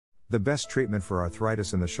The best treatment for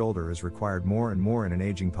arthritis in the shoulder is required more and more in an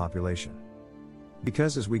aging population.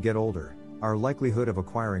 Because as we get older, our likelihood of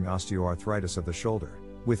acquiring osteoarthritis of the shoulder,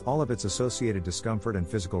 with all of its associated discomfort and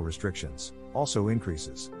physical restrictions, also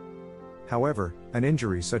increases. However, an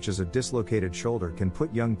injury such as a dislocated shoulder can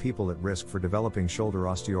put young people at risk for developing shoulder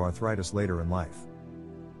osteoarthritis later in life.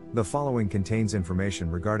 The following contains information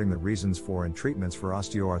regarding the reasons for and treatments for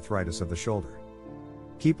osteoarthritis of the shoulder.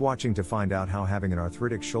 Keep watching to find out how having an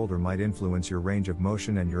arthritic shoulder might influence your range of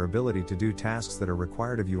motion and your ability to do tasks that are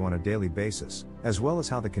required of you on a daily basis, as well as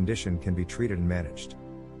how the condition can be treated and managed.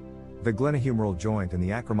 The glenohumeral joint and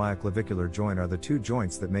the acromioclavicular joint are the two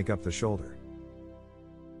joints that make up the shoulder.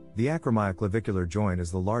 The acromioclavicular joint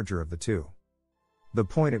is the larger of the two. The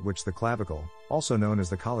point at which the clavicle, also known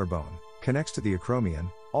as the collarbone, connects to the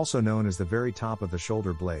acromion, also known as the very top of the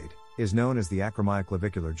shoulder blade, is known as the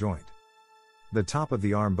acromioclavicular joint. The top of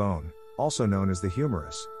the arm bone, also known as the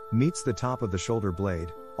humerus, meets the top of the shoulder blade,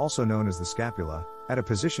 also known as the scapula, at a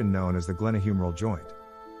position known as the glenohumeral joint.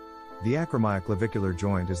 The acromioclavicular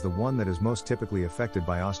joint is the one that is most typically affected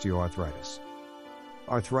by osteoarthritis.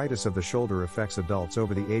 Arthritis of the shoulder affects adults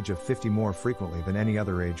over the age of 50 more frequently than any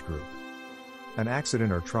other age group. An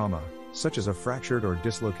accident or trauma, such as a fractured or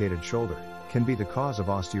dislocated shoulder, can be the cause of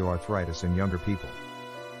osteoarthritis in younger people.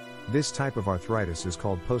 This type of arthritis is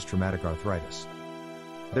called post-traumatic arthritis.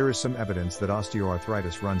 There is some evidence that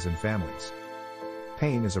osteoarthritis runs in families.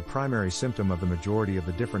 Pain is a primary symptom of the majority of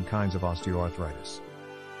the different kinds of osteoarthritis.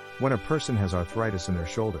 When a person has arthritis in their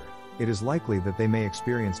shoulder, it is likely that they may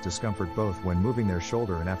experience discomfort both when moving their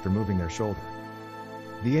shoulder and after moving their shoulder.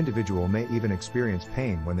 The individual may even experience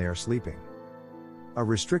pain when they are sleeping. A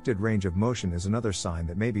restricted range of motion is another sign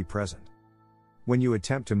that may be present. When you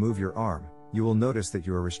attempt to move your arm, you will notice that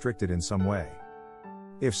you are restricted in some way.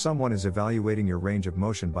 If someone is evaluating your range of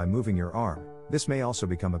motion by moving your arm, this may also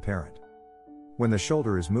become apparent. When the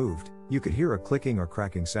shoulder is moved, you could hear a clicking or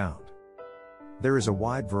cracking sound. There is a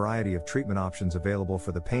wide variety of treatment options available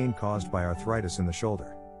for the pain caused by arthritis in the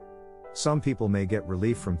shoulder. Some people may get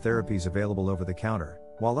relief from therapies available over the counter,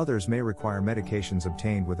 while others may require medications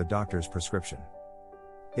obtained with a doctor's prescription.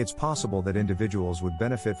 It's possible that individuals would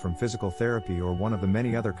benefit from physical therapy or one of the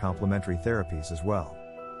many other complementary therapies as well.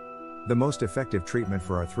 The most effective treatment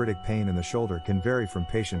for arthritic pain in the shoulder can vary from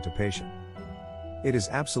patient to patient. It is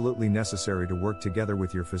absolutely necessary to work together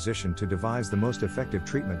with your physician to devise the most effective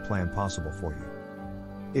treatment plan possible for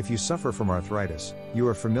you. If you suffer from arthritis, you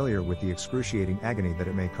are familiar with the excruciating agony that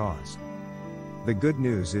it may cause. The good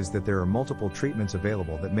news is that there are multiple treatments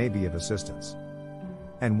available that may be of assistance,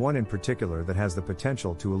 and one in particular that has the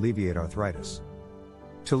potential to alleviate arthritis.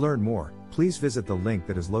 To learn more, please visit the link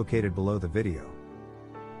that is located below the video.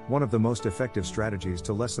 One of the most effective strategies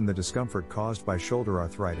to lessen the discomfort caused by shoulder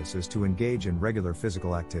arthritis is to engage in regular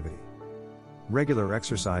physical activity. Regular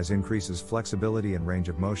exercise increases flexibility and range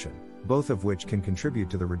of motion, both of which can contribute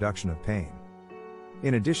to the reduction of pain.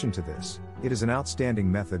 In addition to this, it is an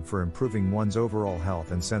outstanding method for improving one's overall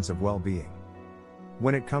health and sense of well-being.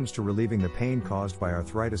 When it comes to relieving the pain caused by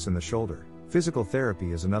arthritis in the shoulder, physical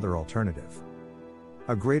therapy is another alternative.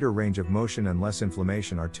 A greater range of motion and less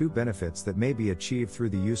inflammation are two benefits that may be achieved through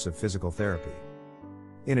the use of physical therapy.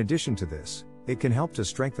 In addition to this, it can help to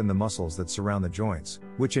strengthen the muscles that surround the joints,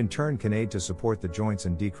 which in turn can aid to support the joints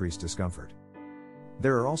and decrease discomfort.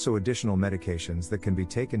 There are also additional medications that can be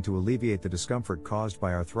taken to alleviate the discomfort caused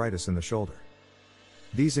by arthritis in the shoulder.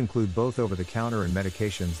 These include both over-the-counter and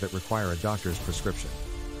medications that require a doctor's prescription.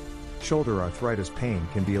 Shoulder arthritis pain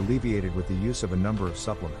can be alleviated with the use of a number of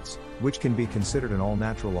supplements, which can be considered an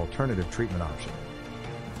all-natural alternative treatment option.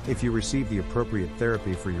 If you receive the appropriate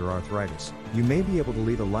therapy for your arthritis, you may be able to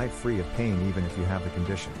lead a life free of pain even if you have the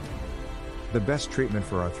condition. The best treatment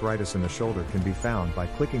for arthritis in the shoulder can be found by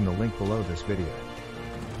clicking the link below this video.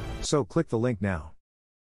 So click the link now.